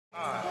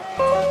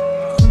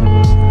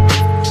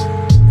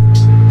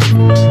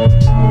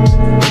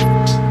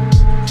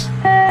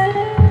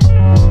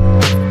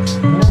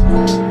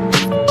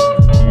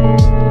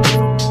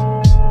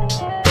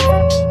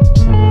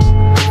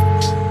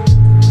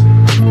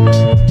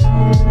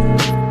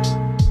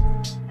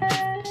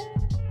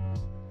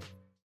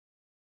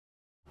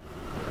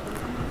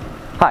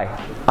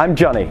I'm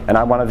Johnny and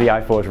I'm one of the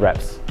iForge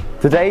reps.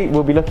 Today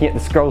we'll be looking at the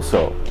scroll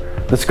saw.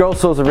 The scroll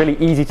saw is a really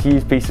easy to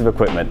use piece of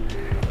equipment.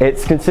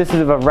 It consists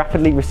of a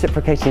rapidly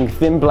reciprocating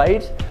thin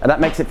blade, and that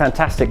makes it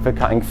fantastic for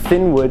cutting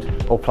thin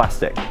wood or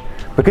plastic.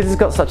 Because it's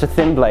got such a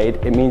thin blade,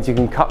 it means you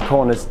can cut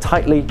corners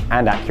tightly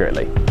and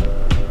accurately.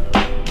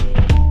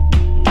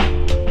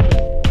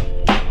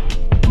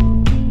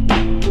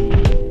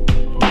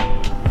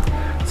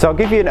 So I'll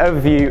give you an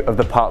overview of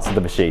the parts of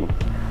the machine.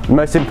 The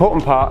most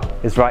important part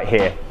is right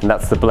here, and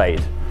that's the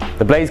blade.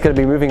 The blade's going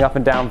to be moving up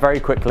and down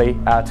very quickly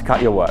to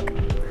cut your work.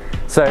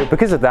 So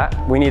because of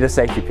that, we need a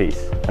safety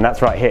piece, and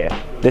that's right here.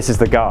 This is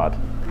the guard.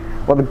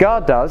 What the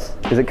guard does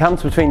is it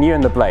comes between you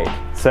and the blade,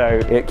 so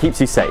it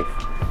keeps you safe.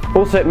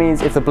 Also, it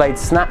means if the blade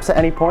snaps at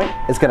any point,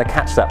 it's going to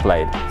catch that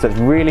blade. So it's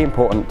really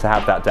important to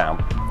have that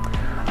down.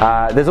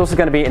 There's also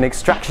going to be an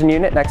extraction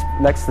unit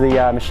next to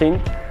the machine.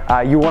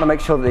 You want to make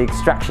sure that the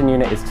extraction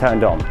unit is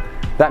turned on.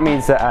 That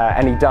means that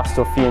any dust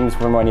or fumes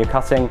from when you're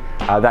cutting,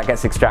 that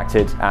gets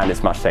extracted and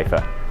it's much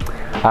safer.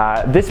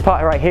 This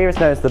part right here is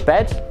known as the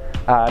bed.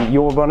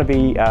 You'll want to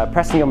be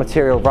pressing your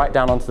material right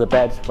down onto the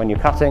bed when you're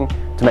cutting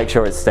to make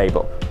sure it's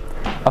stable.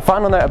 A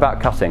final note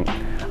about cutting.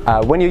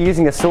 When you're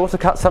using a saw to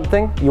cut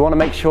something, you want to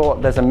make sure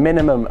there's a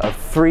minimum of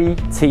 3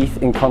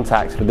 teeth in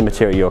contact with the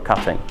material you're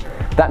cutting.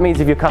 That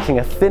means if you're cutting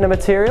a thinner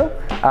material,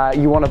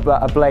 you want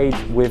a blade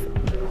with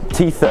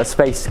teeth that are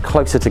spaced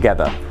closer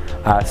together.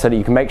 So that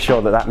you can make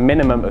sure that that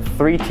minimum of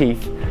 3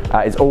 teeth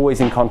is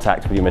always in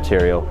contact with your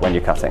material when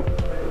you're cutting.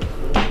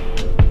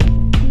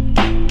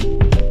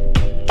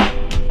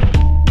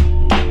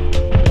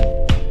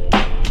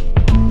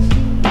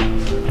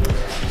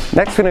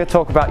 Next, we're going to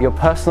talk about your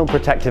personal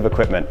protective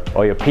equipment,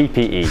 or your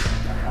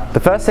PPE. The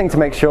first thing to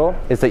make sure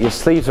is that your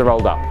sleeves are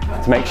rolled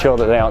up to make sure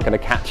that they aren't going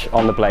to catch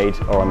on the blade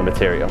or on the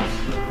material.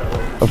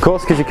 Of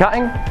course, because you're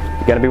cutting,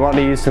 you're going to be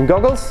wanting to use some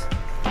goggles.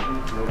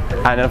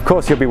 And of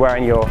course you'll be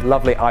wearing your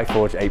lovely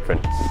iForge apron.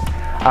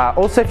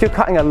 Also, if you're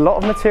cutting a lot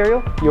of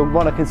material, you'll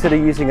want to consider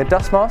using a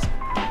dust mask.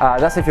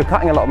 That's if you're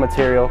cutting a lot of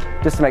material,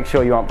 just to make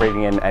sure you aren't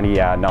breathing in any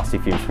nasty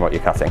fumes from what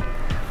you're cutting.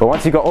 But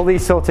once you've got all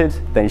these sorted,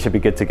 then you should be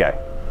good to go.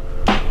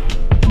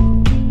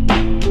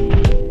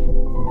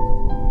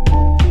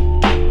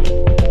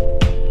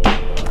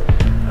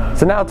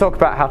 So now I'll talk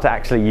about how to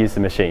actually use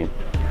the machine.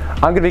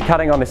 I'm going to be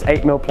cutting on this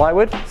 8mm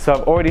plywood, so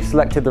I've already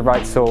selected the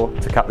right saw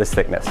to cut this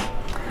thickness.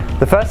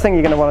 The first thing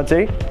you're going to want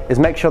to do is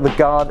make sure the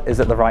guard is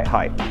at the right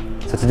height.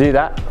 So to do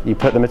that, you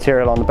put the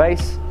material on the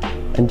base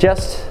and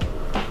just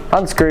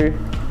unscrew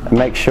and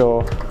make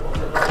sure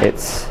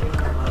it's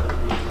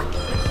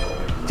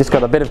just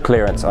got a bit of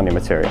clearance on your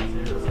material.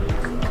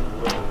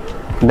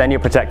 And then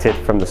you're protected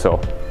from the saw.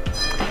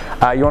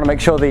 You want to make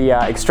sure the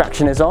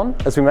extraction is on,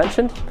 as we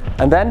mentioned,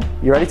 and then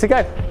you're ready to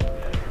go.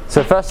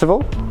 So first of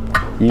all,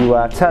 you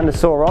turn the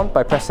saw on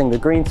by pressing the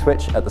green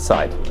switch at the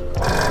side.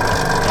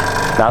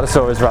 Now the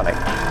saw is running.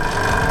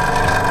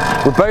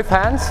 With both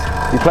hands,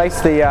 you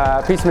place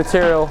the piece of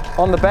material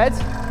on the bed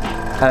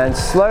and then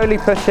slowly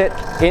push it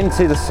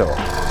into the saw.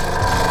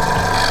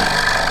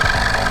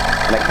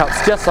 And it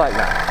cuts just like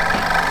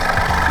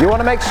that. You want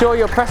to make sure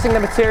you're pressing the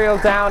material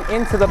down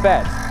into the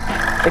bed.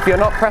 If you're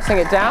not pressing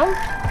it down,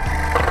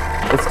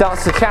 it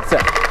starts to chatter.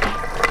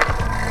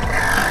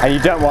 And you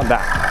don't want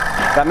that.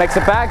 That makes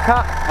a bad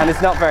cut and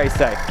it's not very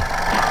safe.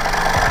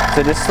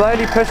 So just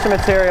slowly push the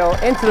material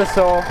into the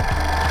saw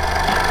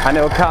and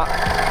it will cut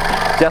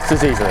just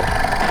as easily.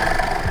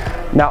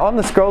 Now on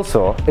the scroll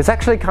saw, it's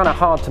actually kind of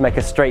hard to make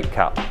a straight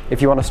cut.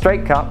 If you want a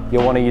straight cut,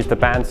 you'll want to use the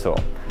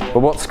bandsaw.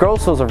 But what scroll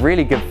saws are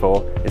really good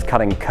for is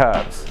cutting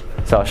curves.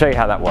 So I'll show you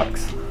how that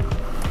works.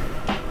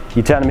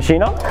 You turn the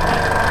machine on,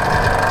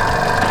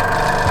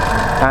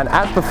 and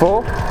as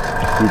before,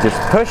 you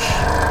just push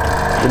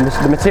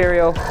the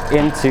material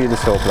into the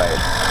saw blade.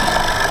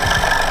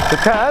 To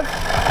curve,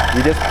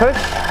 you just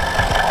push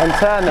and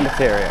turn the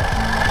material.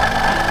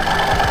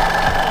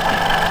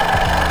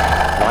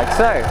 Like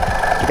so,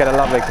 you get a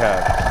lovely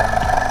curve.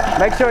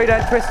 Make sure you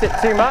don't twist it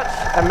too much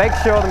and make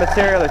sure the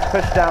material is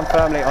pushed down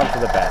firmly onto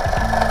the bed.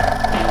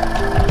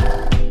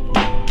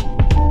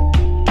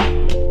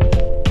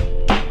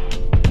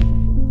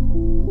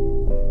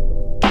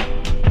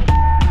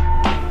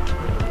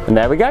 And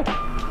there we go.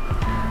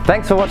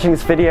 Thanks for watching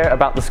this video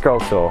about the scroll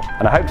saw,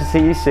 and I hope to see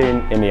you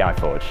soon in the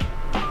iForge.